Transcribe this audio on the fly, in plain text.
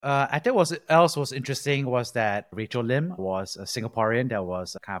I think what else was interesting was that Rachel Lim was a Singaporean that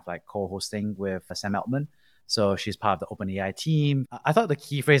was kind of like co-hosting with Sam Altman. So she's part of the OpenAI team. I thought the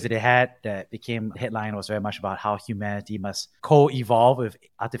key phrase that they had that became the headline was very much about how humanity must co-evolve with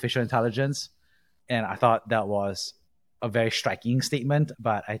artificial intelligence. And I thought that was a very striking statement.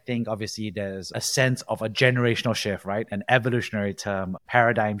 But I think obviously there's a sense of a generational shift, right? An evolutionary term,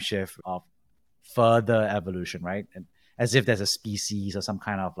 paradigm shift of further evolution, right? And as if there's a species or some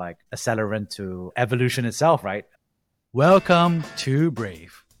kind of like accelerant to evolution itself, right? Welcome to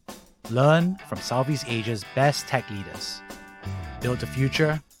Brave. Learn from Southeast Asia's best tech leaders. Build the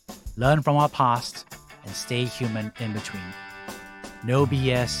future, learn from our past, and stay human in between. No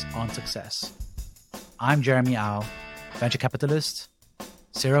BS on success. I'm Jeremy Au, venture capitalist,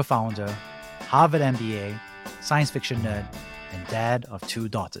 serial founder, Harvard MBA, science fiction nerd, and dad of 2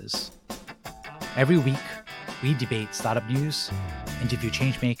 daughters. Every week, we debate startup news, interview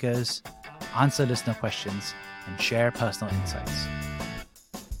changemakers, answer listener questions, and share personal insights.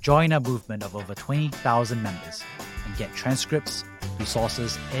 Join our movement of over 20,000 members and get transcripts,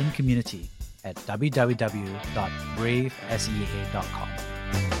 resources, and community at www.bravesea.com.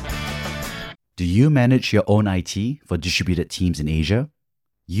 Do you manage your own IT for distributed teams in Asia?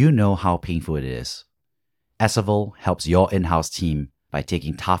 You know how painful it is. Asavol helps your in-house team by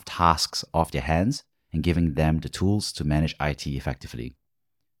taking tough tasks off their hands and giving them the tools to manage IT effectively.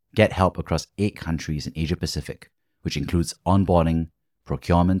 Get help across 8 countries in Asia Pacific, which includes onboarding,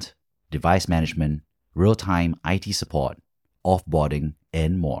 procurement, device management, real-time IT support, offboarding,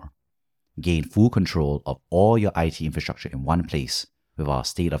 and more. Gain full control of all your IT infrastructure in one place with our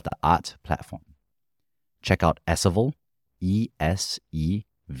state-of-the-art platform. Check out Asavol, ESEVEL.com,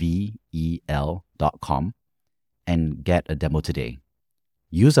 and get a demo today.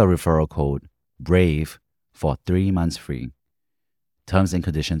 Use our referral code BRAVE for 3 months free. Terms and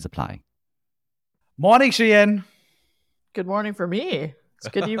conditions apply. Morning, Shiyan. Good morning for me. It's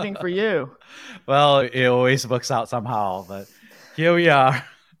good evening for you. Well, it always works out somehow, but here we are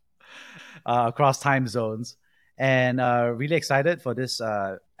across time zones and really excited for this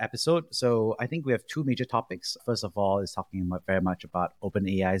episode. So I think we have 2 major topics. First of all is talking very much about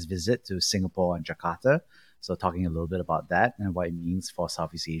OpenAI's visit to Singapore and Jakarta. So talking a little bit about that and what it means for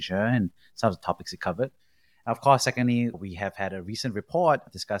Southeast Asia and some of the topics it covered. And of course, secondly, we have had a recent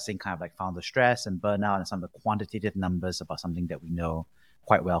report discussing kind of like founder stress and burnout and some of the quantitative numbers about something that we know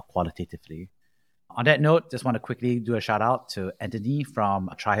quite well qualitatively. On that note, just want to quickly do a shout out to Anthony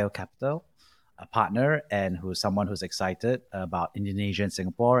from Trial Capital, a partner and who's someone who's excited about Indonesia and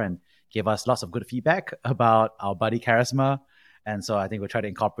Singapore and gave us lots of good feedback about our buddy Charisma. And so I think we'll try to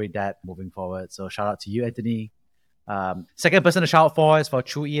incorporate that moving forward. So shout out to you, Anthony. Second person to shout out for is for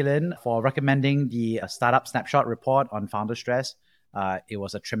Chu Yilin for recommending the Startup Snapshot report on founder stress. It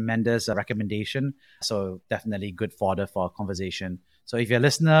was a tremendous recommendation. So definitely good fodder for a conversation. So if you're a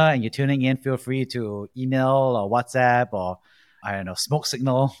listener and you're tuning in, feel free to email or WhatsApp or smoke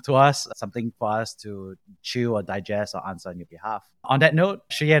signal to us, something for us to chew or digest or answer on your behalf. On that note,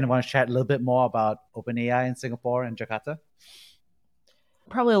 Shiyan, want to chat a little bit more about OpenAI in Singapore and Jakarta?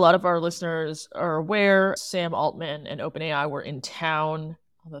 Probably a lot of our listeners are aware Sam Altman and OpenAI were in town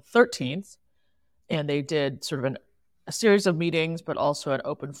on the 13th, and they did sort of a series of meetings, but also an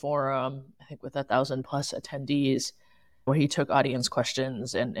open forum, I think with 1,000 plus attendees, where he took audience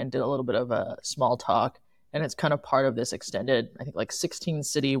questions and did a little bit of a small talk. And it's kind of part of this extended, I think like 16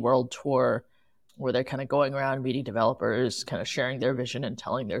 city world tour where they're kind of going around meeting developers, kind of sharing their vision and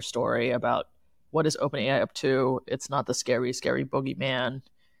telling their story about what is OpenAI up to. It's not the scary boogeyman,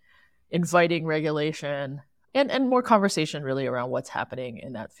 inviting regulation, and more conversation really around what's happening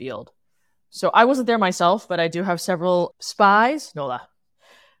in that field. So I wasn't there myself, but I do have several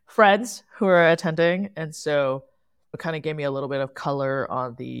friends who are attending. And so it kind of gave me a little bit of color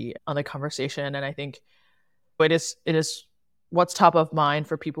on the conversation. And I think it is what's top of mind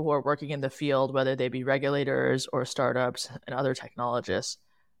for people who are working in the field, whether they be regulators or startups and other technologists.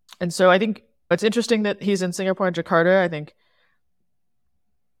 And so I think it's interesting that he's in Singapore and Jakarta. I think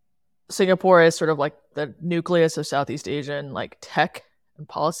Singapore is sort of like the nucleus of Southeast Asian like tech and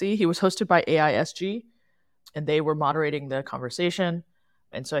policy. He was hosted by AISG, and they were moderating the conversation.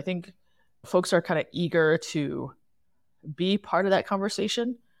 And so I think folks are kind of eager to be part of that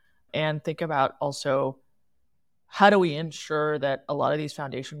conversation and think about also how do we ensure that a lot of these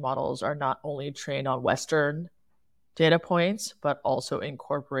foundation models are not only trained on Western data points, but also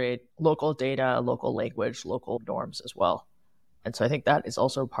incorporate local data, local language, local norms as well. And so I think that is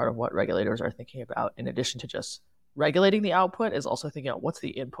also part of what regulators are thinking about, in addition to just regulating the output, is also thinking about what's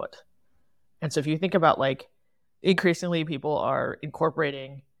the input. And so if you think about like increasingly people are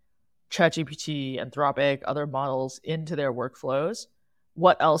incorporating ChatGPT, Anthropic, other models into their workflows,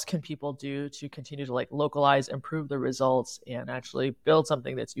 what else can people do to continue to like localize, improve the results, and actually build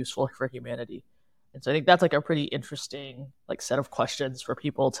something that's useful for humanity? And so I think that's like a pretty interesting like set of questions for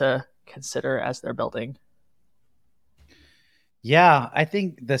people to consider as they're building. Yeah, I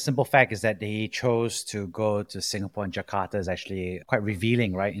think the simple fact is that they chose to go to Singapore and Jakarta is actually quite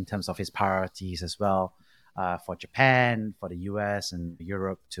revealing, right, in terms of his priorities as well, for Japan, for the US, and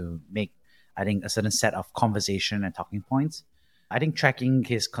Europe to make, I think, a certain set of conversation and talking points. I think tracking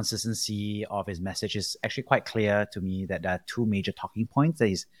his consistency of his message is actually quite clear to me that there are two major talking points that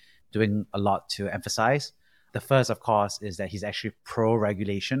he's doing a lot to emphasize. The first, of course, is that he's actually pro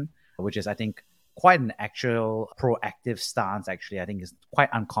regulation, which is, I think, quite an actual proactive stance. Actually, I think is quite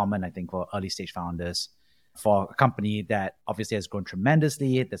uncommon, I think, for early stage founders. For a company that obviously has grown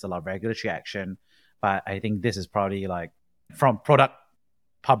tremendously, there's a lot of regulatory action. But I think this is probably like from product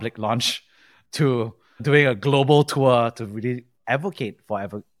public launch to doing a global tour to really advocate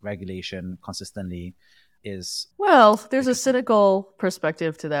for regulation consistently is. Well, there's a cynical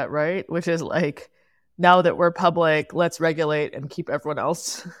perspective to that, right? Which is like, now that we're public, let's regulate and keep everyone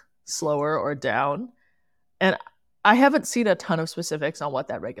else slower or down. And I haven't seen a ton of specifics on what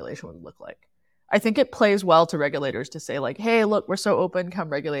that regulation would look like. I think it plays well to regulators to say like, hey, look, we're so open, come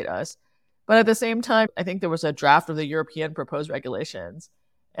regulate us. But at the same time, I think there was a draft of the European proposed regulations.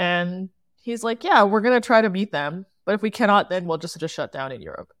 And he's like, yeah, we're going to try to meet them. But if we cannot, then we'll just shut down in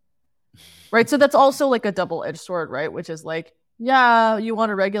Europe. Right. So that's also like a double-edged sword, right? Which is like, yeah, you want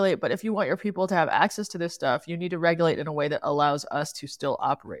to regulate, but if you want your people to have access to this stuff, you need to regulate in a way that allows us to still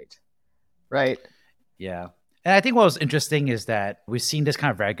operate. Right. Yeah. And I think what was interesting is that we've seen this kind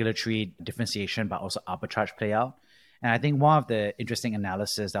of regulatory differentiation, but also arbitrage play out. And I think one of the interesting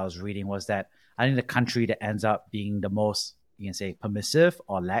analysis that I was reading was that I think the country that ends up being the most, you can say, permissive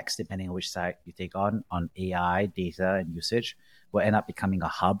or lax, depending on which side you take on AI, data, and usage, will end up becoming a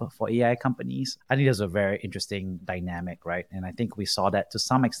hub for AI companies. I think there's a very interesting dynamic, right? And I think we saw that to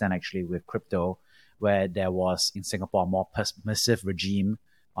some extent actually with crypto, where there was in Singapore a more permissive regime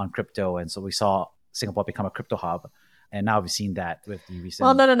on crypto. And so we saw Singapore become a crypto hub. And now we've seen that with the recent...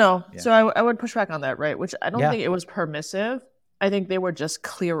 Well, no. Yeah. So I would push back on that, right? Which I don't think it was permissive. I think they were just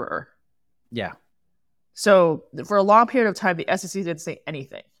clearer. Yeah. So for a long period of time, the SEC didn't say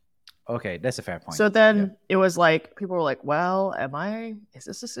anything. Okay, that's a fair point. So then it was like, people were like, well, is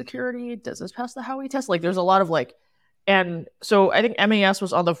this a security? Does this pass the Howey test? Like there's a lot of like, and so I think MAS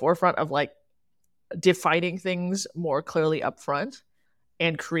was on the forefront of like defining things more clearly up front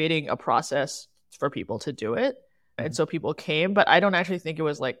and creating a process for people to do it. And so people came, but I don't actually think it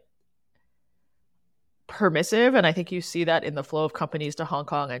was like permissive. And I think you see that in the flow of companies to Hong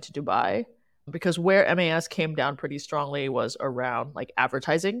Kong and to Dubai, because where MAS came down pretty strongly was around like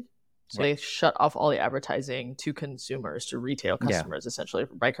advertising. So they shut off all the advertising to consumers, to retail customers, essentially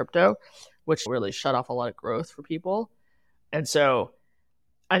by crypto, which really shut off a lot of growth for people. And so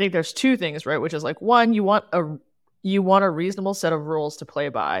I think there's two things, right? Which is like, one, you want a reasonable set of rules to play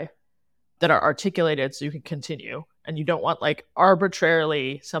by that are articulated so you can continue. And you don't want like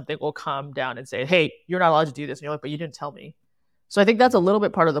arbitrarily something will come down and say, hey, you're not allowed to do this. And you're like, but you didn't tell me. So I think that's a little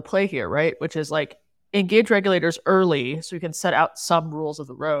bit part of the play here, right? Which is like engage regulators early so you can set out some rules of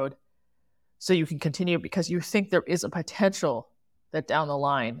the road so you can continue, because you think there is a potential that down the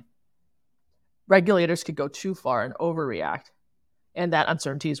line regulators could go too far and overreact, and that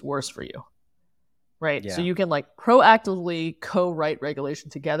uncertainty is worse for you, right? So you can like proactively co-write regulation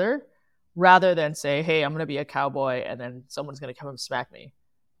together rather than say, hey, I'm going to be a cowboy and then someone's going to come and smack me.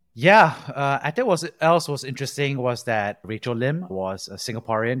 Yeah, I think what else was interesting was that Rachel Lim was a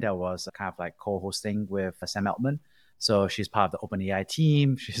Singaporean that was kind of like co-hosting with Sam Altman. So she's part of the OpenAI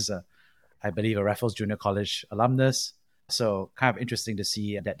team. She's I believe, a Raffles Junior College alumnus. So kind of interesting to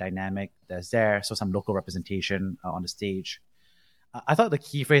see that dynamic that's there. So some local representation on the stage. I thought the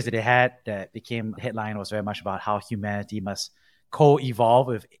key phrase that they had that became a headline was very much about how humanity must co-evolve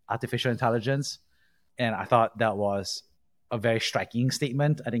with artificial intelligence. And I thought that was a very striking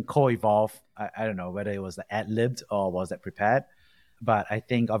statement. I think co-evolve, I don't know whether it was the ad-libbed or was that prepared. But I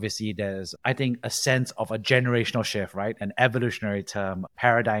think obviously there's, a sense of a generational shift, right? An evolutionary term,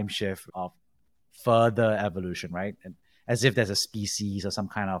 paradigm shift of further evolution, right? And as if there's a species or some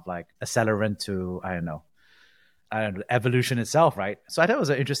kind of like accelerant to, I don't know, evolution itself, right? So I thought it was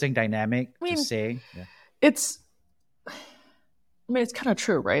an interesting dynamic to say. Yeah. It's kind of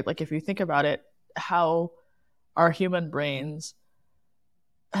true, right? Like if you think about it, how our human brains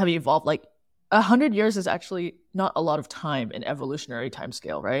have evolved, like 100 years is actually not a lot of time in evolutionary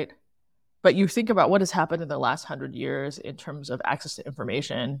timescale, right? But you think about what has happened in the last 100 years in terms of access to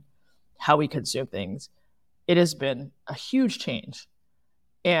information how we consume things, it has been a huge change.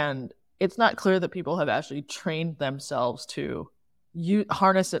 And it's not clear that people have actually trained themselves to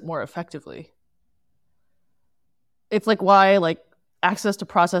harness it more effectively. It's like why like access to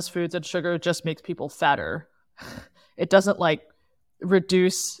processed foods and sugar just makes people fatter. It doesn't like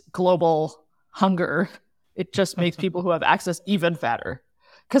reduce global hunger. It just makes people who have access even fatter.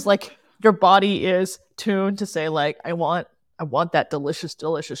 Because like your body is tuned to say like, I want that delicious,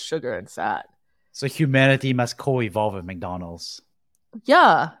 delicious sugar and fat. So humanity must co-evolve with McDonald's.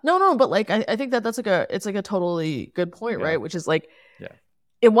 Yeah. No, but like I think that's like it's like a totally good point, right? Which is like,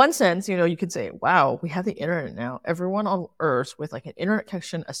 in one sense, you know, you could say, wow, we have the internet now. Everyone on Earth with like an internet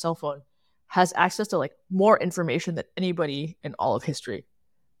connection, a cell phone, has access to like more information than anybody in all of history.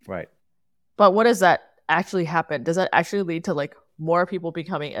 Right. But what does that actually happen? Does that actually lead to like more people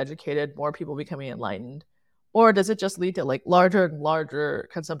becoming educated, more people becoming enlightened? Or does it just lead to like larger and larger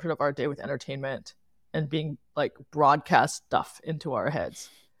consumption of our day with entertainment and being like broadcast stuff into our heads?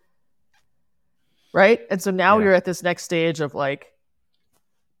 Right? And so now you're at this next stage of like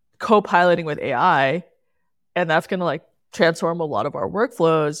co-piloting with AI, and that's going to like transform a lot of our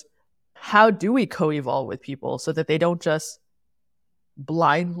workflows. How do we co-evolve with people so that they don't just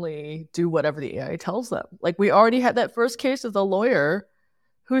blindly do whatever the AI tells them? Like we already had that first case of the lawyer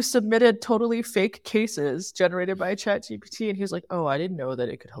who submitted totally fake cases generated by ChatGPT, and he's like, oh, I didn't know that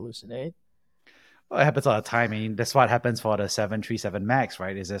it could hallucinate. Well, it happens all the time. I mean, that's what happens for the 737 MAX,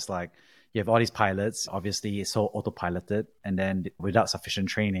 right? It's just like you have all these pilots, obviously it's so autopiloted, and then without sufficient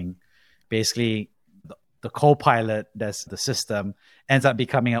training, basically the co-pilot, that's the system, ends up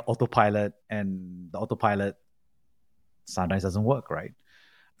becoming an autopilot, and the autopilot sometimes doesn't work, right?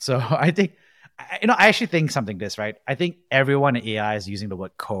 So I think, I actually think something this, right? I think everyone in AI is using the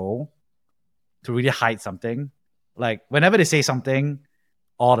word co to really hide something. Like whenever they say something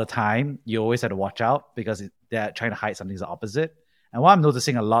all the time, you always have to watch out because they're trying to hide something the opposite. And what I'm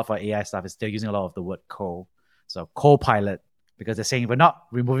noticing a lot for AI stuff is they're using a lot of the word co. So co-pilot, because they're saying we're not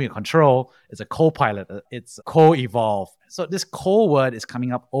removing control, it's a co-pilot, it's co-evolve. So this co-word is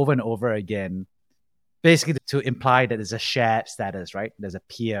coming up over and over again, basically to imply that there's a shared status, right? There's a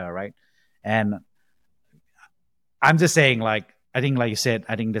peer, right? And I'm just saying, like, I think, like you said,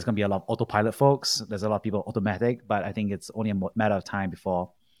 I think there's going to be a lot of autopilot folks. There's a lot of people automatic, but I think it's only a matter of time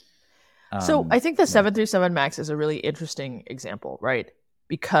before. So I think the 737 MAX is a really interesting example, right?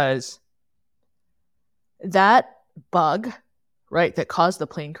 Because that bug, right, that caused the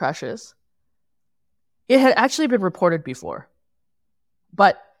plane crashes, it had actually been reported before,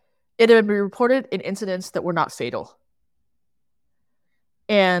 but it had been reported in incidents that were not fatal.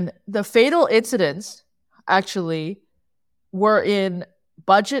 And the fatal incidents actually were in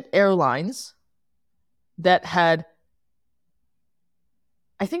budget airlines that had,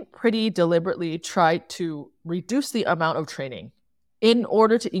 I think, pretty deliberately tried to reduce the amount of training in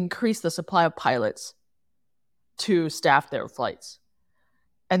order to increase the supply of pilots to staff their flights.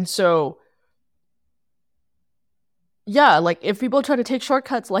 And so, yeah, like if people try to take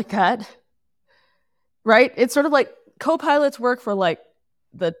shortcuts like that, right? It's sort of like co-pilots work for like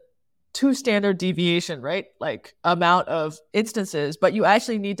the 2 standard deviation, right? Like amount of instances, but you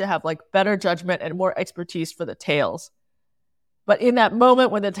actually need to have like better judgment and more expertise for the tails. But in that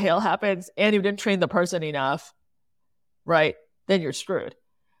moment when the tail happens and you didn't train the person enough, right, then you're screwed.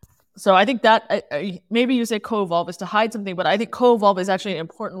 So I think that maybe you say co-evolve is to hide something, but I think co-evolve is actually an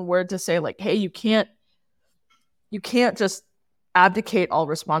important word to say like, hey, you can't just abdicate all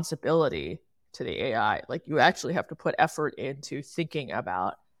responsibility to the AI. Like you actually have to put effort into thinking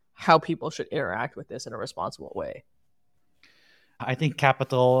about how people should interact with this in a responsible way. I think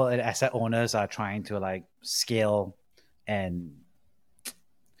capital and asset owners are trying to like scale, and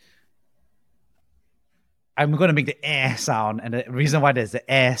I'm going to make the sound. And the reason why there's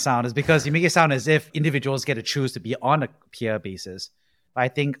the sound is because you make it sound as if individuals get to choose to be on a peer basis. But I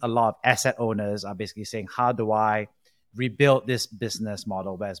think a lot of asset owners are basically saying, how do I rebuild this business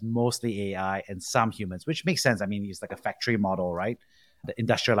model where it's mostly AI and some humans, which makes sense. I mean, it's like a factory model, right? The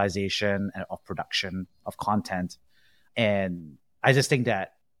industrialization of production of content. And I just think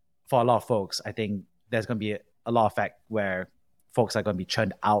that for a lot of folks, I think there's going to be a lot of fact where folks are going to be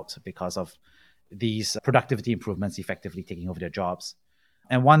churned out because of these productivity improvements effectively taking over their jobs.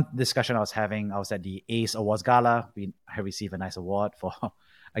 And one discussion I was having, I was at the ACE Awards Gala. I received a nice award for,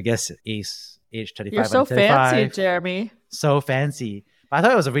 I guess, ACE age 35. You're so fancy, Jeremy. So fancy. But I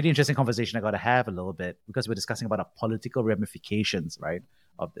thought it was a really interesting conversation I got to have a little bit because we're discussing about the political ramifications, right,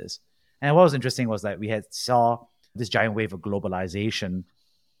 of this. And what was interesting was that we had saw this giant wave of globalization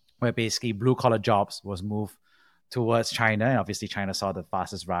where basically blue-collar jobs was moved towards China. And obviously, China saw the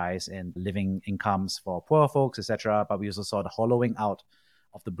fastest rise in living incomes for poor folks, etc. But we also saw the hollowing out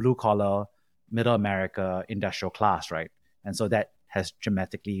of the blue collar, middle America industrial class, right? And so that has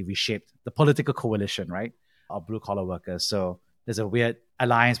dramatically reshaped the political coalition, right, of blue collar workers. So there's a weird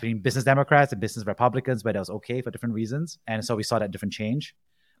alliance between business Democrats and business Republicans, but that was okay for different reasons. And so we saw that different change.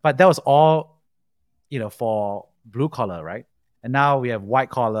 But that was all, for blue collar, right? And now we have white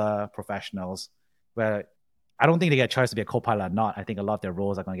collar professionals where I don't think they get a choice to be a co-pilot or not. I think a lot of their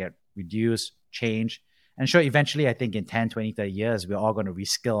roles are going to get reduced, changed. And sure, eventually, I think in 10, 20, 30 years, we're all going to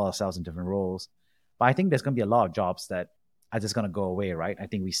reskill ourselves in different roles. But I think there's going to be a lot of jobs that are just going to go away, right? I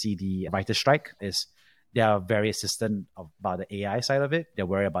think we see the writer's strike is they are very assistant about the AI side of it. They're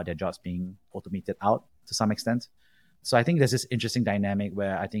worried about their jobs being automated out to some extent. So I think there's this interesting dynamic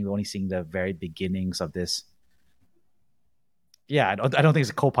where I think we're only seeing the very beginnings of this. Yeah, I don't think it's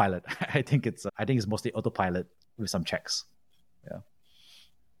a co-pilot. I think it's mostly autopilot with some checks. Yeah.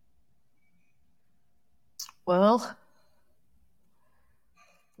 Well,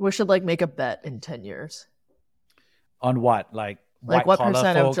 we should make a bet in 10 years. On what? Like what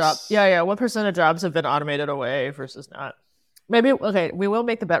percent of jobs? Yeah. What percent of jobs have been automated away versus not? Maybe, okay, we will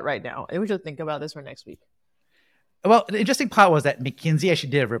make the bet right now. We should think about this for next week. Well, the interesting part was that McKinsey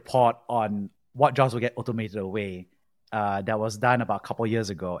actually did a report on what jobs will get automated away. That was done about a couple of years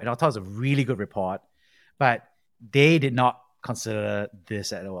ago. And I thought it was a really good report, but they did not consider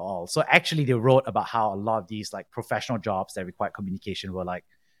this at all. So actually they wrote about how a lot of these professional jobs that require communication were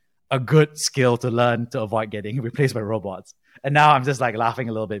a good skill to learn to avoid getting replaced by robots. And now I'm just laughing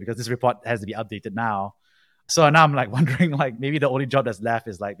a little bit because this report has to be updated now. So now I'm wondering maybe the only job that's left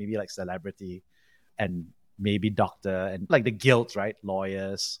is maybe celebrity and maybe doctor and the guilds, right?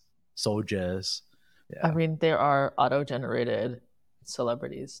 Lawyers, soldiers. Yeah. I mean, there are auto-generated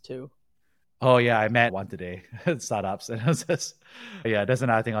celebrities too. Oh yeah, I met one today at startups, and it was just, that's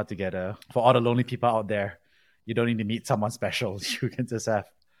another thing altogether. For all the lonely people out there, you don't need to meet someone special. You can just have.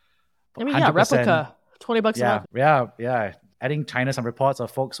 I mean, replica, $20 a month. Yeah. Adding China some reports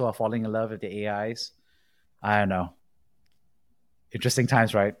of folks who are falling in love with the AIs. I don't know. Interesting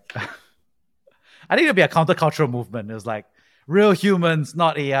times, right? I think it'll be a countercultural movement. It's real humans,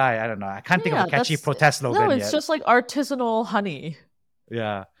 not AI. I don't know. I can't think of a catchy protest slogan yet. No, it's just artisanal honey.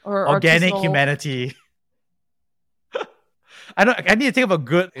 Yeah. Or organic humanity. I need to think of a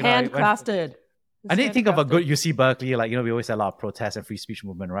good handcrafted. I need to think of a good UC Berkeley. We always had a lot of protest and free speech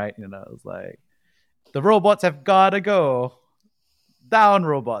movement, right? It's the robots have gotta go. Down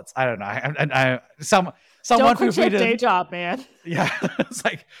robots. I don't know. Someone don't quit your day job, man. Yeah, it's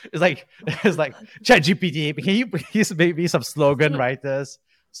like ChatGPT. Can you please make me some slogan writers?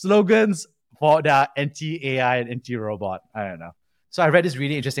 Slogans for the anti-AI and anti-robot. I don't know. So I read this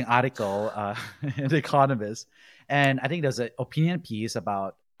really interesting article in The Economist, and I think there's an opinion piece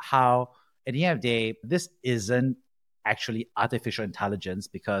about how, at the end of the day, this isn't actually artificial intelligence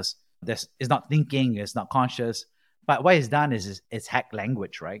because it's not thinking, it's not conscious. But what it's done is it's hacked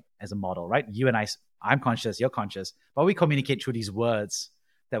language, right? As a model, right? You and I'm conscious, you're conscious, but we communicate through these words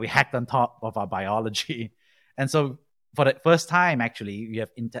that we hacked on top of our biology. And so for the first time, actually, you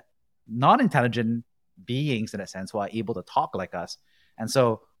have non-intelligent beings in that sense who are able to talk like us. And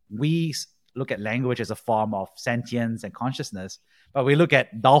so we look at language as a form of sentience and consciousness, but we look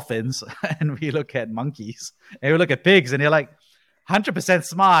at dolphins and we look at monkeys and we look at pigs and they're 100%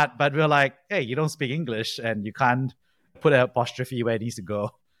 smart, but we're hey, you don't speak English and you can't put an apostrophe where it needs to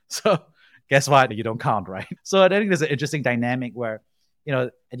go. So guess what? You don't count, right? So I think there's an interesting dynamic where,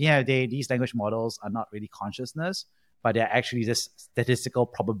 at the end of the day, these language models are not really consciousness, but they're actually just statistical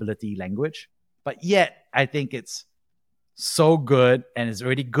probability language. But yet, I think it's so good and it's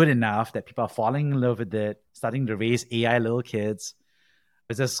already good enough that people are falling in love with it, starting to raise AI little kids.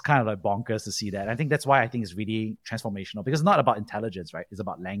 It's just kind of bonkers to see that. I think that's why I think it's really transformational because it's not about intelligence, right? It's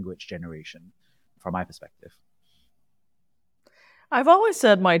about language generation from my perspective. I've always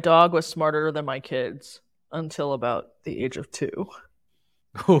said my dog was smarter than my kids until about the age of 2.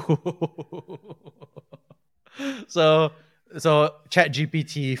 So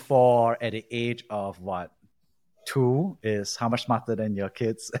ChatGPT 4 at the age of what? 2 is how much smarter than your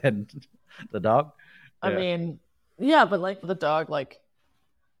kids and the dog? Yeah. I mean, yeah, but the dog,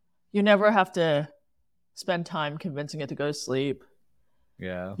 you never have to spend time convincing it to go to sleep.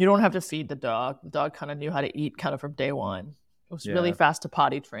 Yeah. You don't have to feed the dog. The dog kind of knew how to eat kind of from day one. It was really fast to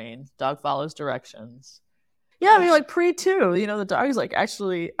potty train. Dog follows directions. Yeah, I mean, pre-2, the dog is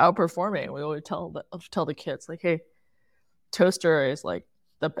actually outperforming. We always tell the kids, hey, Toaster is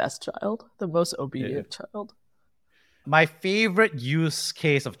the best child, the most obedient child. My favorite use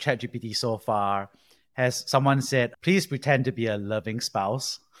case of ChatGPT so far has someone said, please pretend to be a loving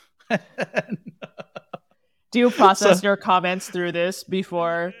spouse. Do you process So- your comments through this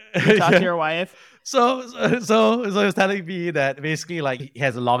before you talk to your wife? So he was telling me that basically like he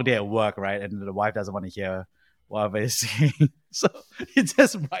has a long day at work, right? And the wife doesn't want to hear whatever he's saying. So he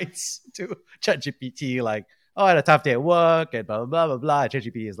just writes to ChatGPT like, oh, I had a tough day at work and blah, blah, blah, blah, blah. And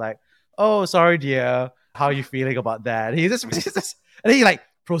ChatGPT is like, oh, sorry, dear. How are you feeling about that? And then he like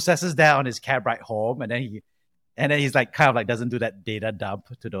processes that on his cab ride home. And then he's like, kind of like doesn't do that data dump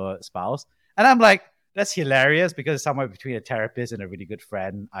to the spouse. And I'm like, that's hilarious because it's somewhere between a therapist and a really good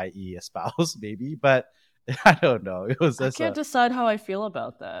friend, i.e. a spouse, maybe. But I don't know. It was I just can't decide how I feel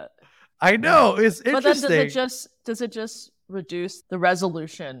about that. I know, it's interesting. But then does it just reduce the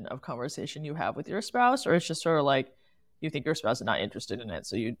resolution of conversation you have with your spouse, or it's just sort of like you think your spouse is not interested in it,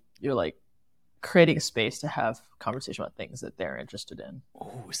 so you're like creating a space to have conversation about things that they're interested in?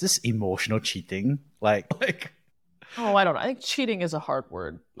 Oh, is this emotional cheating? Like Oh, I don't know. I think cheating is a hard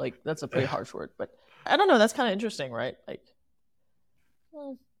word. Like that's a pretty harsh word, but I don't know. That's kind of interesting, right? Like,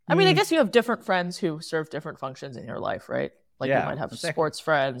 well, I mean, I guess you have different friends who serve different functions in your lich, right? Like you might have sports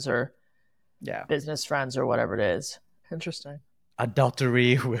friends or business friends or whatever it is. Interesting.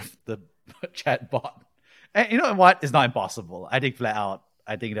 Adultery with the chatbot. And you know what? It's not impossible. I think flat out.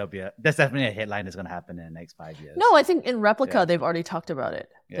 I think that's definitely a headline that's going to happen in the next 5 years. No, I think in Replica they've already talked about it.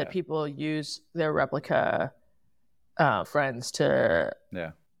 Yeah. That people use their Replica friends to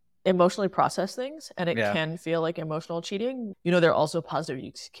emotionally process things, and it can feel like emotional cheating. You know, there are also positive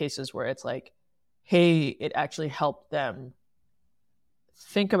use cases where it's like, hey, it actually helped them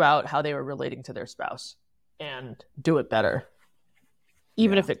think about how they were relating to their spouse and do it better,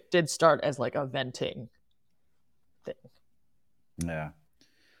 even if it did start as like a venting thing. Yeah.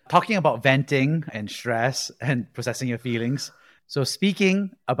 Talking about venting and stress and processing your feelings. So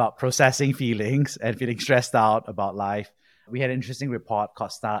speaking about processing feelings and feeling stressed out about life, we had an interesting report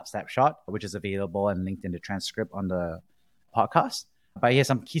called Startup Snapshot, which is available and linked in the transcript on the podcast. But here's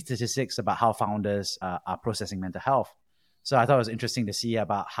some key statistics about how founders are processing mental health. So I thought it was interesting to see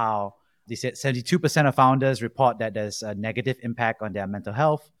about how they said 72% of founders report that there's a negative impact on their mental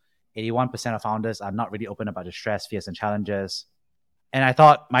health. 81% of founders are not really open about the stress, fears, and challenges. And I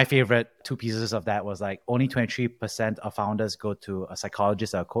thought my favorite two pieces of that was like only 23% of founders go to a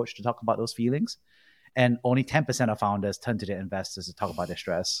psychologist or a coach to talk about those feelings. And only 10% of founders turn to their investors to talk about their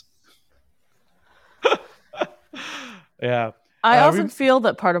stress. Yeah. I often feel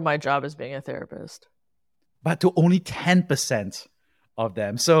that part of my job is being a therapist. But to only 10% of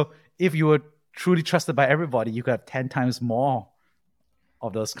them. So if you were truly trusted by everybody, you could have 10 times more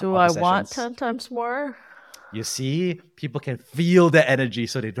of those conversations. Do I want 10 times more? You see, people can feel the energy,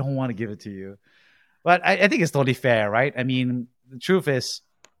 so they don't want to give it to you. But I think it's totally fair, right? I mean, the truth is,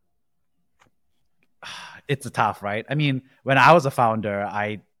 it's tough, right? I mean, when I was a founder,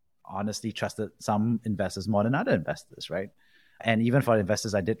 I honestly trusted some investors more than other investors, right? And even for the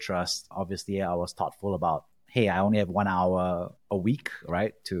investors I did trust, obviously I was thoughtful about, hey, I only have 1 hour a week,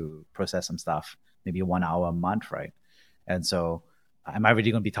 right, to process some stuff, maybe 1 hour a month, right? And so am I really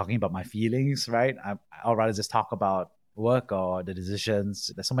going to be talking about my feelings, right? I'll rather just talk about work or the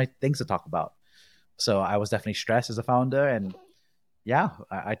decisions. There's so many things to talk about. So I was definitely stressed as a founder. And yeah,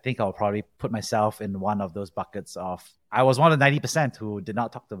 I think I'll probably put myself in one of those buckets of, I was one of the 90% who did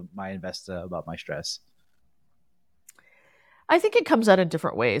not talk to my investor about my stress. I think it comes out in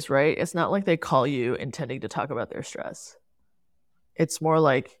different ways, right? It's not like they call you intending to talk about their stress. It's more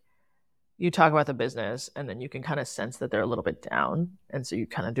like you talk about the business and then you can kind of sense that they're a little bit down. And so you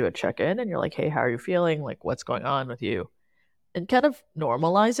kind of do a check-in and you're like, hey, how are you feeling? Like, what's going on with you? And kind of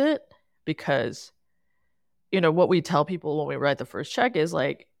normalize it, because, you know, what we tell people when we write the first check is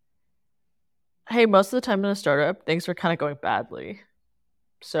like, hey, most of the time in a startup, things are kind of going badly.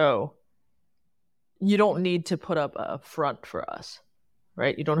 So you don't need to put up a front for us,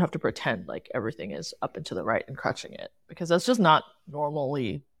 right? You don't have to pretend like everything is up and to the right and crushing it, because that's just not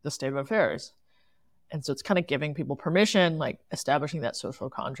normally the state of affairs. And so it's kind of giving people permission, like establishing that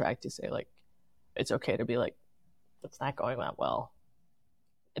social contract to say like, it's okay to be like, it's not going that well.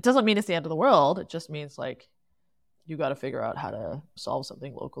 It doesn't mean it's the end of the world. It just means like, you got to figure out how to solve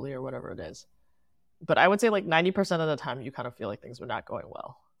something locally or whatever it is. But I would say like 90% of the time, you kind of feel like things are not going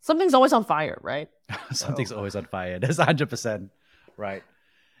well. Something's always on fire, right? Something's always on fire. That's 100%, right?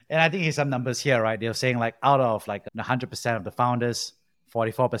 And I think here's some numbers here, right? They're saying like out of like 100% of the founders,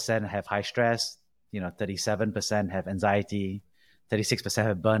 44% have high stress, 37% have anxiety, 36%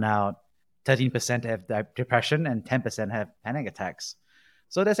 have burnout, 13% have depression, and 10% have panic attacks.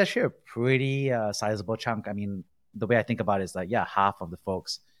 So that's actually a pretty sizable chunk. I mean, the way I think about it is like, yeah, half of the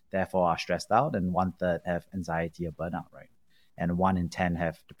folks therefore are stressed out, and 1/3 have anxiety or burnout, right? And 1 in 10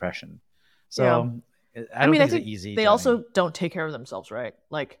 have depression. Yeah. So I don't mean, I think it's think an easy they journey. also don't take care of themselves, right?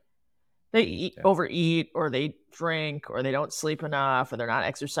 Like they overeat, or they drink, or they don't sleep enough, or they're not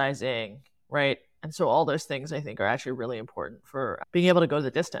exercising, right? And so all those things I think are actually really important for being able to go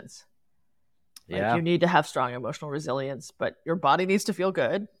the distance. Like you need to have strong emotional resilience, but your body needs to feel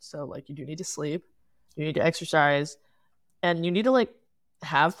good. So like you do need to sleep, you need to exercise, and you need to like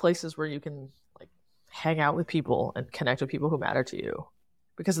have places where you can like hang out with people and connect with people who matter to you.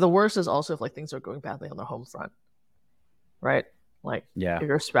 Because the worst is also if like things are going badly on the home front, right? Like if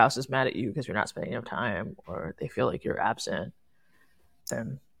your spouse is mad at you because you're not spending enough time, or they feel like you're absent,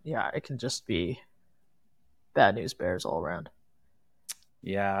 then it can just be bad news bears all around.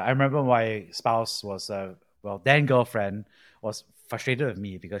 Yeah, I remember my spouse was, then girlfriend was frustrated with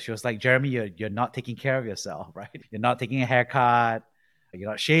me because she was like, Jeremy, you're not taking care of yourself, right? You're not taking a haircut, you're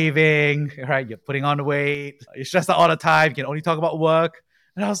not shaving, right? You're putting on weight, you're stressed out all the time, you can only talk about work.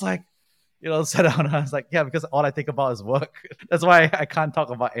 And I was like, sat down and I was like, yeah, because all I think about is work. That's why I can't talk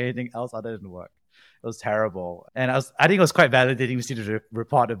about anything else other than work. It was terrible. And I think it was quite validating to see the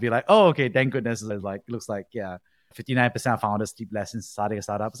report and be like, oh, okay, thank goodness. It's like, looks like, 59% of founders sleep less since starting a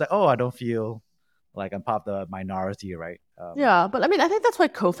startup. It's like, oh, I don't feel like I'm part of the minority, right? But I mean, I think that's why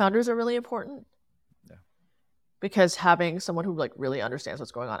co-founders are really important. Yeah. Because having someone who like really understands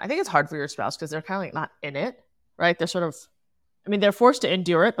what's going on. I think it's hard for your spouse because they're kind of like not in it, right? They're sort of, I mean, they're forced to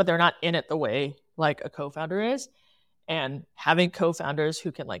endure it, but they're not in it the way like a co-founder is. And having co-founders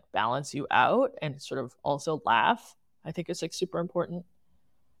who can like balance you out and sort of also laugh, I think is like super important.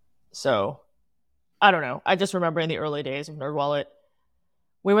 So I don't know. I just remember in the early days of NerdWallet,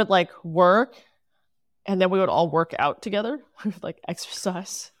 we would like work and then we would all work out together. We would like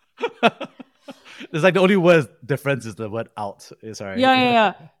exercise. It's like the only word difference is the word out. Sorry.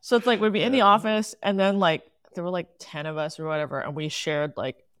 Yeah. So it's like we'd be in the office and then like there were like 10 of us or whatever. And we shared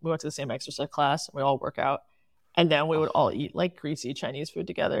like, we went to the same exercise class. And we all work out. And then we would all eat like greasy Chinese food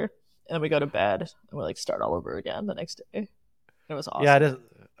together. And then we go to bed and we like start all over again the next day. It was awesome.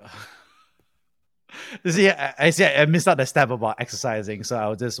 Yeah, I missed out the step about exercising. So I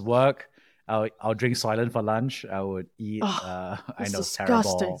would just work. I'll drink Soylent for lunch. I would eat. I know it's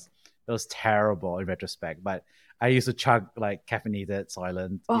terrible. It was terrible in retrospect. But I used to chug like caffeinated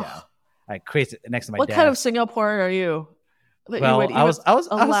Soylent. Yeah, I created next to my desk. What kind of Singaporean are you? That well, you would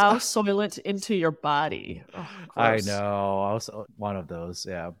allow Soylent into your body. I know. I was one of those.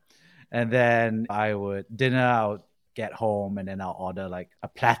 Yeah. And then I would get home and then I'll order like a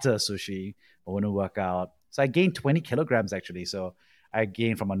platter of sushi. I want to work out. So I gained 20 kilograms actually. So I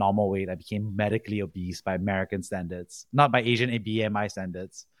gained from a normal weight. I became medically obese by American standards, not by Asian BMI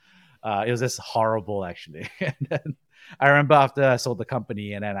standards. It was just horrible actually. And then I remember after I sold the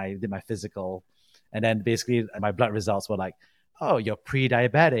company and then I did my physical, and then basically my blood results were like, oh, you're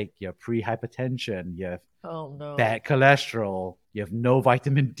pre-diabetic, you're pre-hypertension, you have bad cholesterol, you have no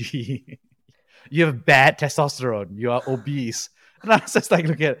vitamin D, you have bad testosterone, you are obese. And I was just like,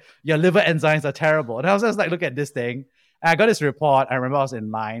 look at your liver enzymes are terrible. And I was just like, look at this thing. And I got this report. I remember I was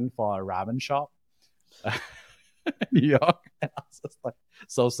in line for a ramen shop in New York. And I was just like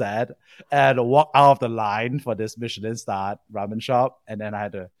so sad. And I walked out of the line for this Michelin star ramen shop. And then I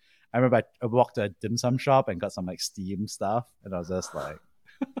remember I walked to a dim sum shop and got some like steam stuff. And I was just like,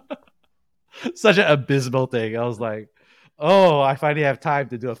 such an abysmal thing. I was like, oh, I finally have time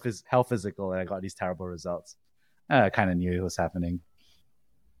to do a health physical. And I got these terrible results. I kind of knew it was happening.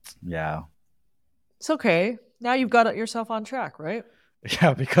 Yeah. It's okay. Now you've got yourself on track, right?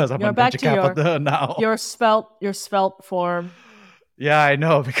 Yeah, because I'm on venture capital now. Your svelte form. Yeah, I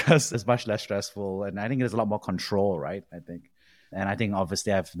know, because it's much less stressful. And I think there's a lot more control, right? And I think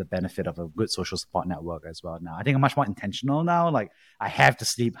obviously I have the benefit of a good social support network as well now. I think I'm much more intentional now. Like I have to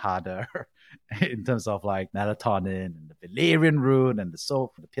sleep harder in terms of like melatonin and the valerian root and the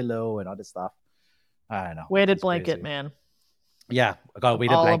soap, the pillow and all this stuff. I don't know. Weighted blanket, man. Yeah, I got a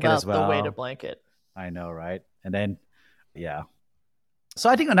weighted blanket as well. The weighted blanket. I know, right? And then, yeah. So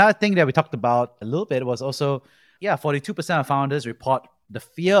I think another thing that we talked about a little bit was also, 42% of founders report the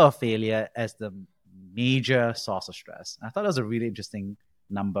fear of failure as the major source of stress. And I thought it was a really interesting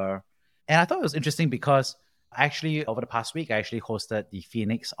number. And I thought it was interesting because actually over the past week, I actually hosted the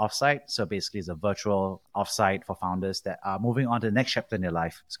Phoenix offsite. So basically it's a virtual offsite for founders that are moving on to the next chapter in their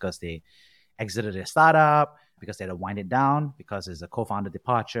life because they exited their startup, because they had to wind it down, because there's a co-founder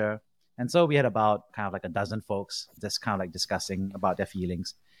departure. And so we had about kind of like a dozen folks just kind of like discussing about their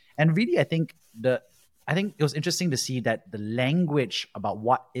feelings. And really, I think it was interesting to see that the language about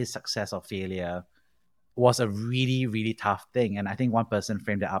what is success or failure was a really, really tough thing. And I think one person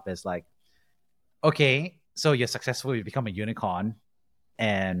framed it up as like, okay, so you're successful, you become a unicorn,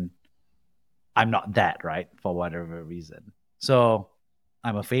 and I'm not that, right? For whatever reason. So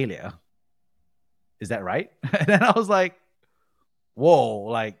I'm a failure. Is that right? And then I was like, whoa,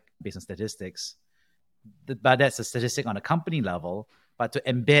 like based on statistics. But that's a statistic on a company level. But to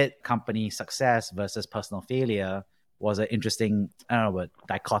embed company success versus personal failure was an interesting, I don't know what,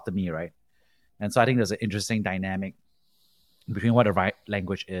 dichotomy, right? And so I think there's an interesting dynamic between what the right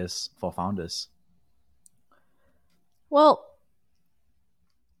language is for founders. Well,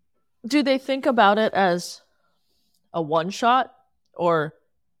 do they think about it as a one shot, or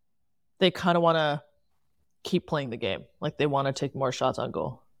they kind of want to keep playing the game? Like they want to take more shots on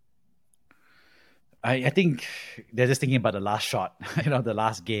goal? I think they're just thinking about the last shot, the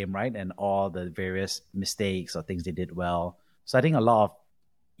last game, right? And all the various mistakes or things they did well. So I think a lot of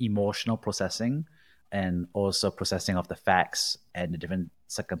emotional processing and also processing of the facts and the different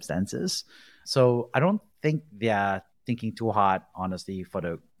circumstances. So I don't think they're thinking too hard, honestly, for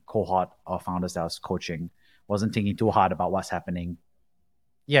the cohort of founders that I was coaching. Wasn't thinking too hard about what's happening.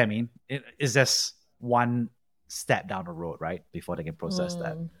 Yeah, I mean, it is just one step down the road, right? Before they can process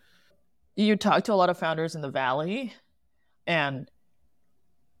that. You talk to a lot of founders in the Valley, and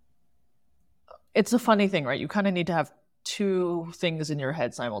it's a funny thing, right? You kind of need to have two things in your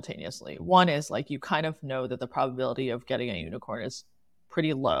head simultaneously. One is like you kind of know that the probability of getting a unicorn is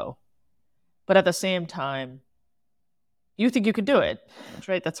pretty low, but at the same time, you think you can do it,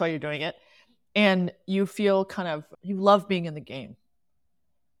 right? That's why you're doing it. And you feel you love being in the game.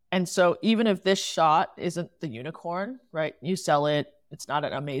 And so even if this shot isn't the unicorn, right? You sell it, it's not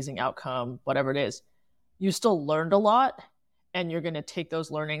an amazing outcome, whatever it is, you still learned a lot, and you're going to take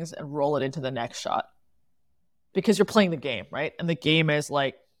those learnings and roll it into the next shot because you're playing the game, right? And the game is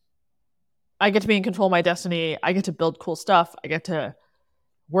like, I get to be in control of my destiny. I get to build cool stuff. I get to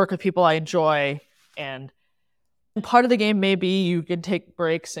work with people I enjoy. And part of the game may be you can take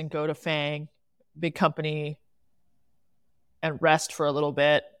breaks and go to Fang, big company, and rest for a little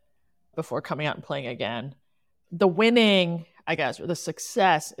bit before coming out and playing again. The winning, I guess, or the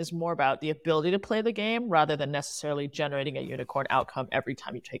success is more about the ability to play the game rather than necessarily generating a unicorn outcome every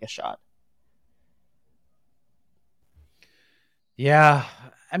time you take a shot. Yeah.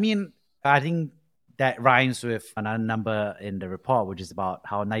 I mean, I think that rhymes with another number in the report, which is about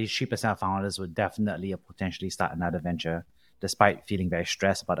how 93% of founders would definitely or potentially start another venture despite feeling very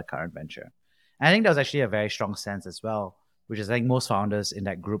stressed about the current venture. And I think that was actually a very strong sense as well, which is I think most founders in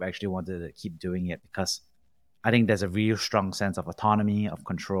that group actually wanted to keep doing it because I think there's a real strong sense of autonomy, of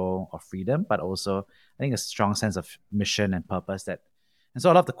control, of freedom, but also I think a strong sense of mission and purpose and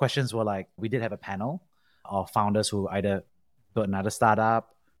so a lot of the questions were like, we did have a panel of founders who either built another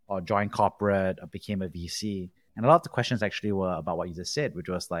startup or joined corporate or became a VC. And a lot of the questions actually were about what you just said, which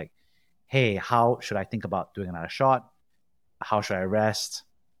was like, hey, how should I think about doing another shot? How should I rest?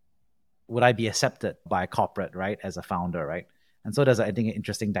 Would I be accepted by a corporate, right, as a founder, right? And so there's, I think, an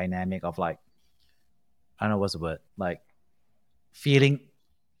interesting dynamic of like, I don't know what's the word, like feeling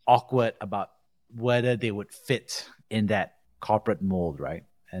awkward about whether they would fit in that corporate mold, right?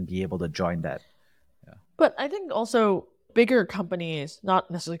 And be able to join that. Yeah. But I think also bigger companies, not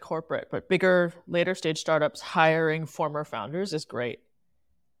necessarily corporate, but bigger later stage startups hiring former founders is great.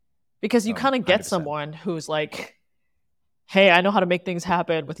 Because you kind of get 100%. Someone who's like, hey, I know how to make things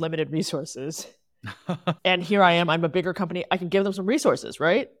happen with limited resources. And here I am, I'm a bigger company. I can give them some resources,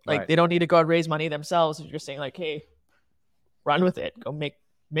 right? Like They don't need to go and raise money themselves. You're just saying like, hey, run with it. Go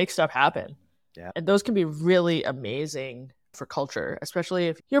make stuff happen. Yeah. And those can be really amazing for culture, especially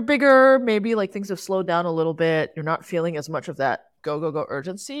if you're bigger, maybe like things have slowed down a little bit. You're not feeling as much of that go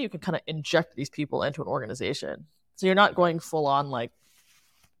urgency. You can kind of inject these people into an organization. So you're not going full on like,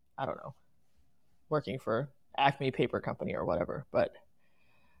 I don't know, working for Acme Paper Company or whatever, but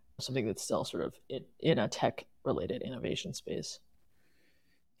something that's still sort of in a tech-related innovation space.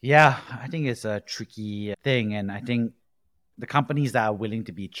 Yeah, I think it's a tricky thing. And I think the companies that are willing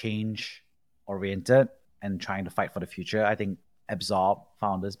to be change-oriented and trying to fight for the future, I think absorb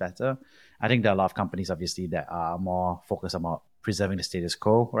founders better. I think there are a lot of companies, obviously, that are more focused on preserving the status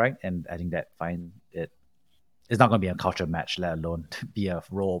quo, right? And I think that it's not going to be a culture match, let alone be a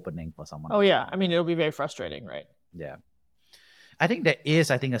role opening for someone. Oh, yeah. I mean, it'll be very frustrating, right? Yeah. I think there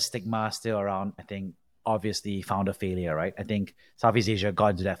is, a stigma still around, I think, obviously, founder failure, right? I think Southeast Asia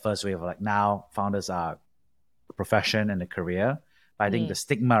got into that first wave of like, now founders are a profession and a career. But I think the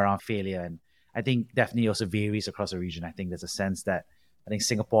stigma around failure, and I think definitely also varies across the region. I think there's a sense that I think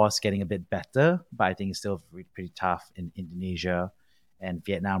Singapore is getting a bit better, but I think it's still pretty tough in Indonesia and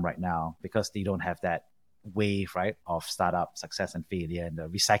Vietnam right now because they don't have that wave, right, of startup success and failure and the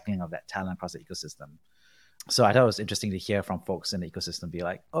recycling of that talent across the ecosystem. So I thought it was interesting to hear from folks in the ecosystem be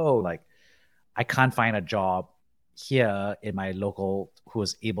like, oh, like I can't find a job here in my local who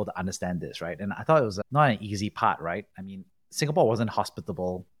was able to understand this, right? And I thought it was not an easy part, right? I mean, Singapore wasn't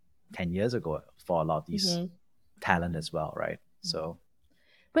hospitable 10 years ago for a lot of these talent as well, right? So,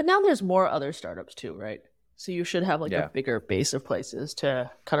 but now there's more other startups too, right? So you should have like a bigger base of places to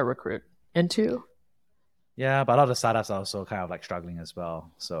kind of recruit into. Yeah, but a lot of the startups are also kind of like struggling as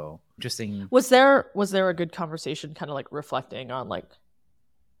well. So interesting. Was there a good conversation kind of like reflecting on like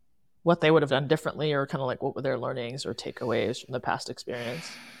what they would have done differently, or kind of like what were their learnings or takeaways from the past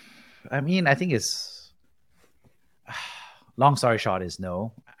experience? I mean, I think it's long story short is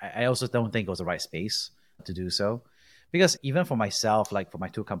no. I also don't think it was the right space to do so. Because even for myself, like for my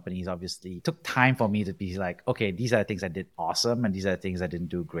two companies, obviously, it took time for me to be like, okay, these are the things I did awesome and these are the things I didn't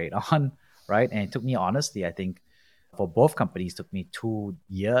do great on, right? And it took me, honestly, I think for both companies, it took me 2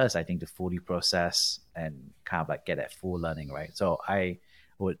 years, I think, to fully process and kind of like get that full learning, right? So I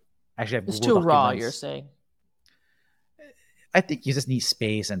would actually have It's Google too raw, documents. you're saying? I think you just need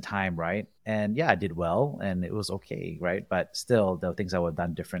space and time, right? And yeah, I did well and it was okay, right? But still, there were things I would have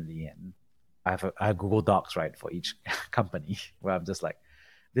done differently. And I have Google Docs, right, for each company where I'm just like,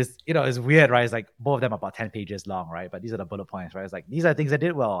 this, it's weird, right? It's like both of them are about 10 pages long, right? But these are the bullet points, right? It's like, these are things I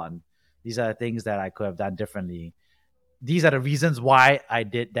did well on. These are things that I could have done differently. These are the reasons why I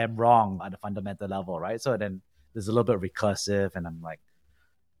did them wrong at a fundamental level, right? So then there's a little bit recursive and I'm like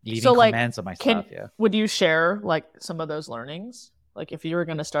leaving comments on my stuff. Yeah. Would you share like some of those learnings? Like if you were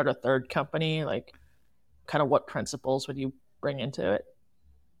going to start a third company, like kind of what principles would you bring into it?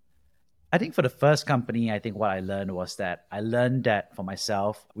 I think for the first company, I think what I learned was that for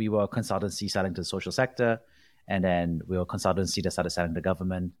myself, we were a consultancy selling to the social sector, and then we were a consultancy that started selling to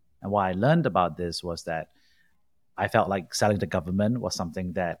government. And what I learned about this was that I felt like selling to government was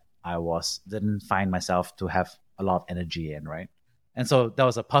something that didn't find myself to have a lot of energy in, right? And so that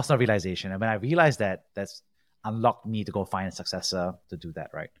was a personal realization. And when I realized that, that's unlocked me to go find a successor to do that,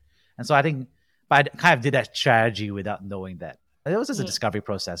 right? And so I think, but I kind of did that strategy without knowing that. It was just a discovery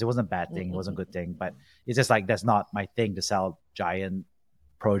process. It wasn't a bad thing. It wasn't a good thing. But it's just like, that's not my thing to sell giant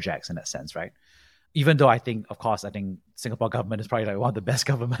projects in that sense, right? Even though I think Singapore government is probably like one of the best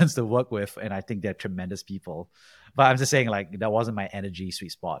governments to work with. And I think they're tremendous people. But I'm just saying like, that wasn't my energy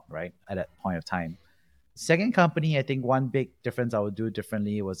sweet spot, right? At that point of time. Second company, I think one big difference I would do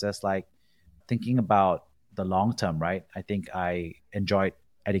differently was just like thinking about the long term, right? I think I enjoyed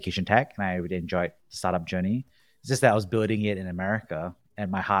education tech and I really enjoyed the startup journey. It's just that I was building it in America and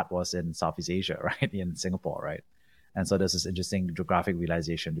my heart was in Southeast Asia, right? In Singapore, right? And so there's this interesting geographic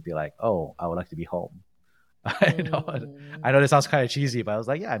realization to be like, oh, I would like to be home. I know this sounds kind of cheesy, but I was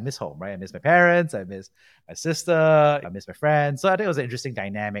like, yeah, I miss home, right? I miss my parents, I miss my sister, I miss my friends. So I think it was an interesting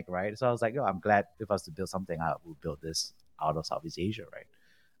dynamic, right? So I was like, oh, I'm glad if I was to build something, I would build this out of Southeast Asia, right?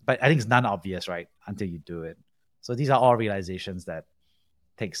 But I think it's non-obvious, right? Until you do it. So these are all realizations that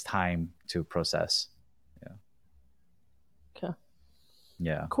takes time to process. Yeah. Okay.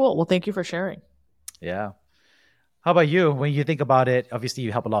 Yeah. Cool. Well, thank you for sharing. Yeah. How about you? When you think about it, obviously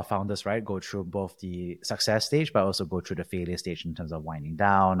you help a lot of founders, right? Go through both the success stage, but also go through the failure stage in terms of winding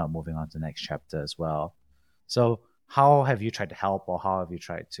down or moving on to the next chapter as well. So how have you tried to help, or how have you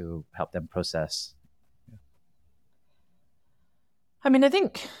tried to help them process? I mean, I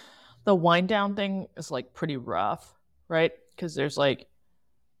think the wind down thing is like pretty rough, right? Because there's like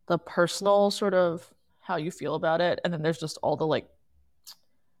the personal sort of how you feel about it. And then there's just all the like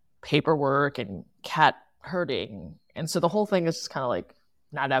paperwork and cat hurting. And so the whole thing is just kind of like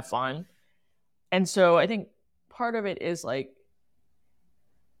not that fun. And so I think part of it is like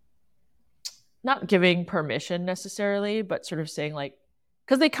not giving permission necessarily, but sort of saying like,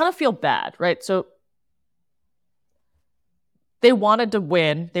 because they kind of feel bad, right? So they wanted to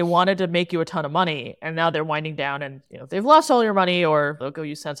win, they wanted to make you a ton of money, and now they're winding down and they've lost all your money, or they'll go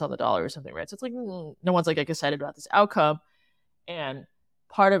use cents on the dollar or something, right? So it's like no one's like excited about this outcome. And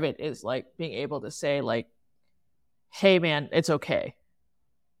part of it is like being able to say like, hey man, it's okay.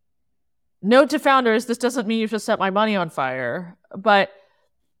 Note to founders, this doesn't mean you should set my money on fire, but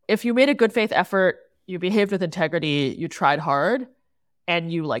if you made a good faith effort, you behaved with integrity, you tried hard,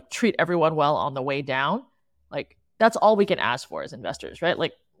 and you like treat everyone well on the way down, like that's all we can ask for as investors, right?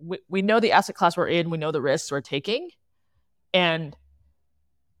 Like we know the asset class we're in, we know the risks we're taking, and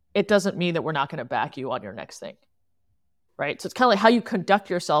it doesn't mean that we're not going to back you on your next thing, right? So it's kind of like how you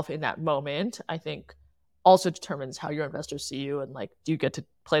conduct yourself in that moment, I think also determines how your investors see you and like, do you get to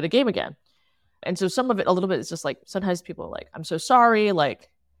play the game again? And so some of it, a little bit, is just like, sometimes people are like, I'm so sorry, like,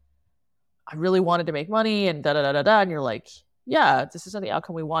 I really wanted to make money and da da da da da. And you're like, yeah, this isn't the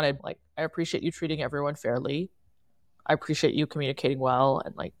outcome we wanted. Like, I appreciate you treating everyone fairly. I appreciate you communicating well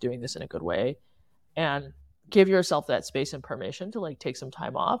and like doing this in a good way. And give yourself that space and permission to like take some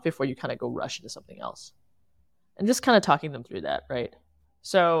time off before you kind of go rush into something else. And just kind of talking them through that, right?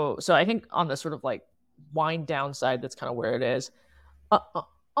 So I think on the sort of like wind down side, that's kind of where it is.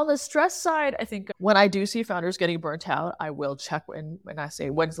 On the stress side, I think when I do see founders getting burnt out, I will check when I say,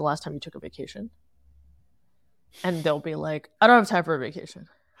 when's the last time you took a vacation? And they'll be like, I don't have time for a vacation.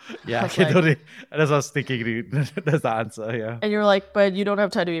 Yeah, that's what I was thinking. Dude. That's the answer. Yeah. And you're like, but you don't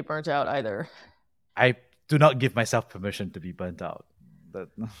have time to be burnt out either. I do not give myself permission to be burnt out.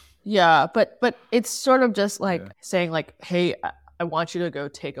 Yeah, but it's sort of just like saying like, hey, I want you to go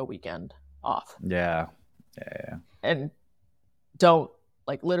take a weekend off. Yeah. And don't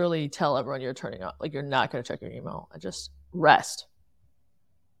like literally tell everyone you're turning off. Like you're not going to check your email and just rest.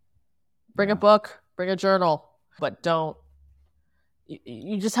 Bring a book, bring a journal, but don't.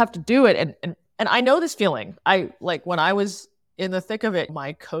 You just have to do it. And I know this feeling. I like when I was in the thick of it,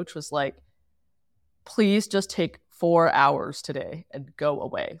 my coach was like, please just take 4 hours today and go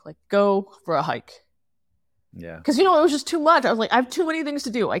away. Like go for a hike. Yeah. Because, it was just too much. I was like, I have too many things to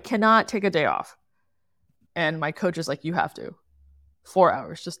do. I cannot take a day off. And my coach is like, you have to. 4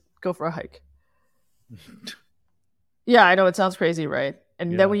 hours. Just go for a hike. Yeah, I know it sounds crazy, right?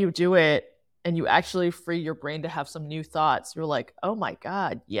 And then when you do it and you actually free your brain to have some new thoughts, you're like, oh my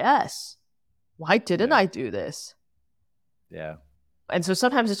God, yes. Why didn't I do this? Yeah. And so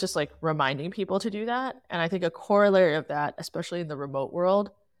sometimes it's just like reminding people to do that. And I think a corollary of that, especially in the remote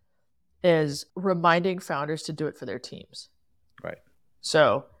world, is reminding founders to do it for their teams. Right.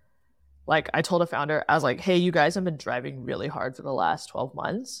 So like I told a founder, I was like, hey, you guys have been driving really hard for the last 12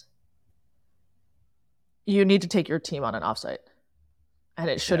 months. You need to take your team on an offsite. And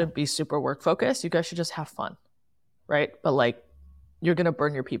it shouldn't be super work focused. You guys should just have fun. Right. But like, you're going to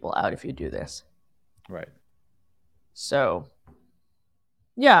burn your people out if you do this. Right. So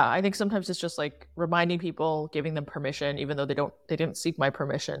yeah, I think sometimes it's just like reminding people, giving them permission, even though they didn't seek my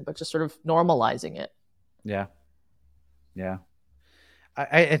permission, but just sort of normalizing it. Yeah. Yeah.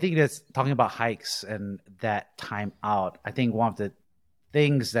 I think that's talking about hikes and that time out. I think one of the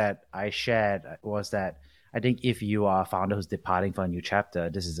things that I shared was that I think if you are a founder who's departing for a new chapter,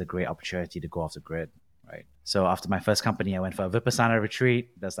 this is a great opportunity to go off the grid, right? So after my first company, I went for a Vipassana retreat.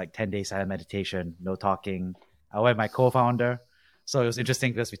 That's like 10 days silent meditation, no talking. I went with my co-founder. So it was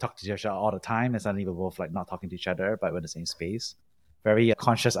interesting because we talked to each other all the time, and suddenly we're both like not talking to each other, but we're in the same space. Very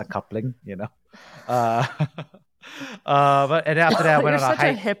conscious uncoupling, But and after that, I went on a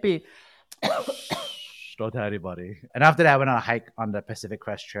hike. You're such a hippie. Don't tell anybody. And after that, I went on a hike on the Pacific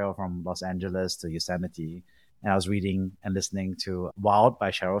Crest Trail from Los Angeles to Yosemite, and I was reading and listening to Wild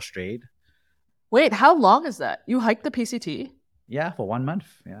by Cheryl Strayed. Wait, how long is that? You hiked the PCT? Yeah, for 1 month.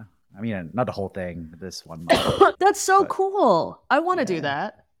 Yeah. I mean, not the whole thing, this 1 month. That's so cool. I want to do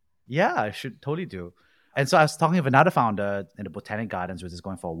that. Yeah, I should totally do. And so I was talking with another founder in the Botanic Gardens, which is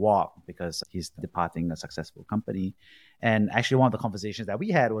going for a walk because he's departing a successful company. And actually one of the conversations that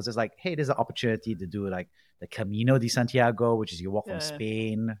we had was just like, hey, there's an opportunity to do like the Camino de Santiago, which is you walk from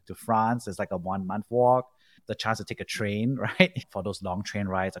Spain to France. It's like a 1 month walk. The chance to take a train, right? For those long train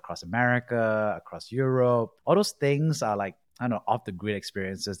rides across America, across Europe. All those things are like, I don't know, off the grid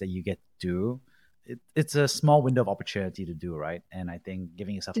experiences that you get to do. It's a small window of opportunity to do, right? And I think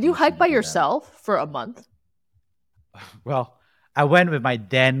giving yourself... Did you hike by yourself for a month? Well, I went with my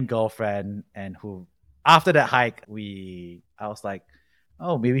then girlfriend, and who after that hike, I was like,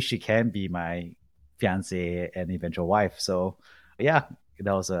 oh, maybe she can be my fiance and eventual wife. So yeah,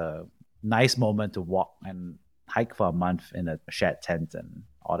 that was a nice moment to walk and hike for a month in a shared tent and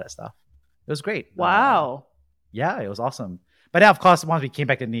all that stuff. It was great. Wow. Yeah, it was awesome. But then, of course, once we came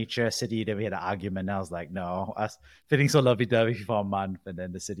back to nature city, then we had an argument. And I was like, no, us feeling so lovey-dovey for a month. And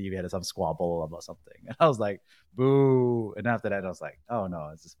then the city, we had some squabble about something. And I was like, boo. And after that, I was like, oh,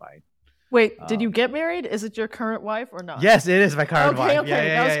 no, it's just fine. Wait, did you get married? Is it your current wife or not? Yes, it is my current wife. Okay.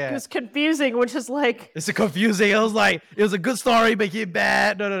 That was confusing, which is like... It's confusing. I was like, it was a good story, make it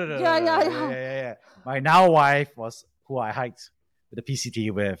bad. No. Yeah. My now wife was who I hiked with the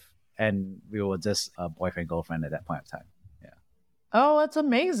PCT with. And we were just a boyfriend, girlfriend at that point of time. Oh, that's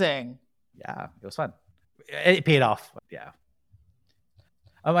amazing. Yeah, it was fun. It paid off. Yeah.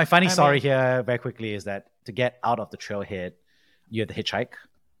 My funny story here very quickly is that to get out of the trailhead, you have to hitchhike.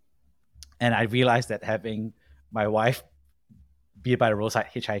 And I realized that having my wife be by the roadside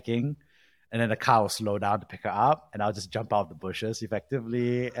hitchhiking, and then the car will slow down to pick her up, and I'll just jump out of the bushes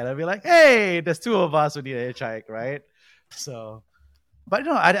effectively. And I'll be like, hey, there's two of us who need a hitchhike, right? So But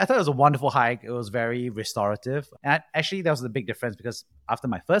I thought it was a wonderful hike. It was very restorative. And actually, that was the big difference because after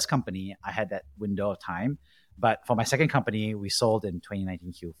my first company, I had that window of time. But for my second company, we sold in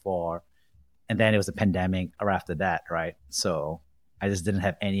 2019 Q4. And then it was a pandemic right after that, right? So I just didn't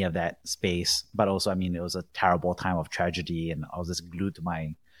have any of that space. But also, I mean, it was a terrible time of tragedy. And I was just glued to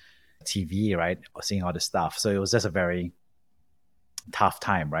my TV, right? Seeing all this stuff. So it was just a very tough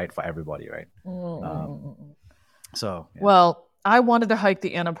time, right? For everybody, right? So, yeah. Well, I wanted to hike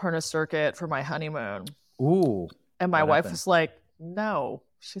the Annapurna circuit for my honeymoon. Ooh. And my wife was like, no.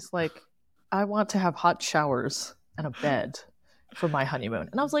 She's like, I want to have hot showers and a bed for my honeymoon.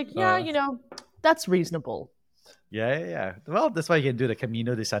 And I was like, yeah, that's reasonable. Yeah. Well, that's why you can do the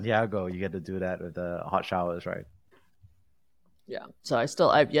Camino de Santiago. You get to do that with the hot showers, right? Yeah. So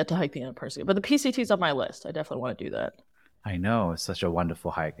I've yet to hike the Annapurna circuit, but the PCT's on my list. I definitely want to do that. I know. It's such a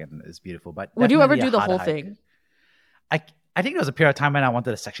wonderful hike and it's beautiful. But would you ever do the whole thing? I think there was a period of time when I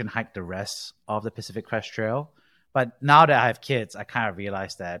wanted to section hike the rest of the Pacific Crest Trail. But now that I have kids, I kind of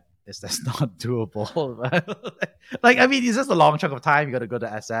realized that that's not doable. It's just a long chunk of time. You got to go to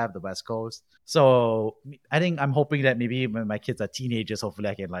SF, the West Coast. So I think I'm hoping that maybe when my kids are teenagers, hopefully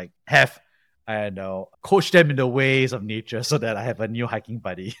I can coach them in the ways of nature so that I have a new hiking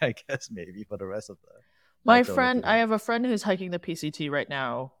buddy, I guess, maybe for the rest of the... I have a friend who's hiking the PCT right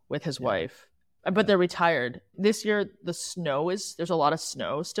now with his wife. But they're retired. This year, there's a lot of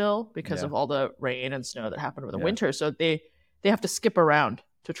snow still because of all the rain and snow that happened over the winter. So they have to skip around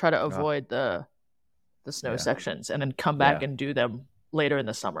to try to avoid the snow sections and then come back and do them later in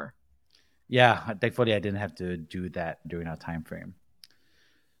the summer. Yeah, thankfully I didn't have to do that during our time frame.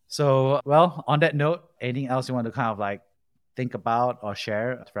 So, well, on that note, anything else you want to kind of think about or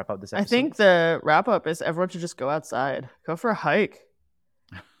share to wrap up this episode? I think the wrap up is everyone should just go outside, go for a hike.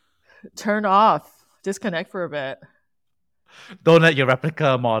 Turn off, disconnect for a bit. Don't let your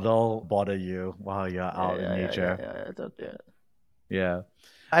replica model bother you while you're out in nature. Yeah, don't do it. Yeah.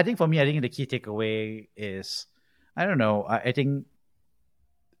 I think for me, the key takeaway is, I don't know, I think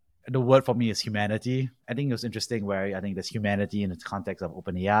the word for me is humanity. I think it was interesting where I think there's humanity in the context of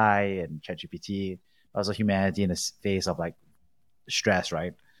OpenAI and ChatGPT, also humanity in the face of stress,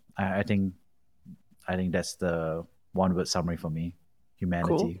 right? I think that's the one word summary for me.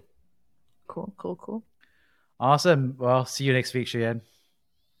 Humanity. Cool. Awesome. Well, see you next week, Shiyan.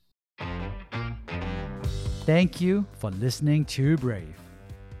 Thank you for listening to Brave.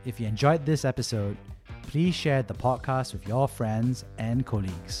 If you enjoyed this episode, please share the podcast with your friends and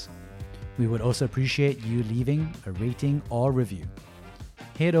colleagues. We would also appreciate you leaving a rating or review.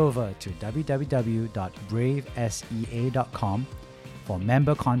 Head over to www.bravesea.com for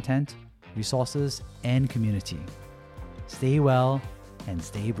member content, resources, and community. Stay well and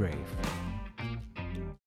stay brave.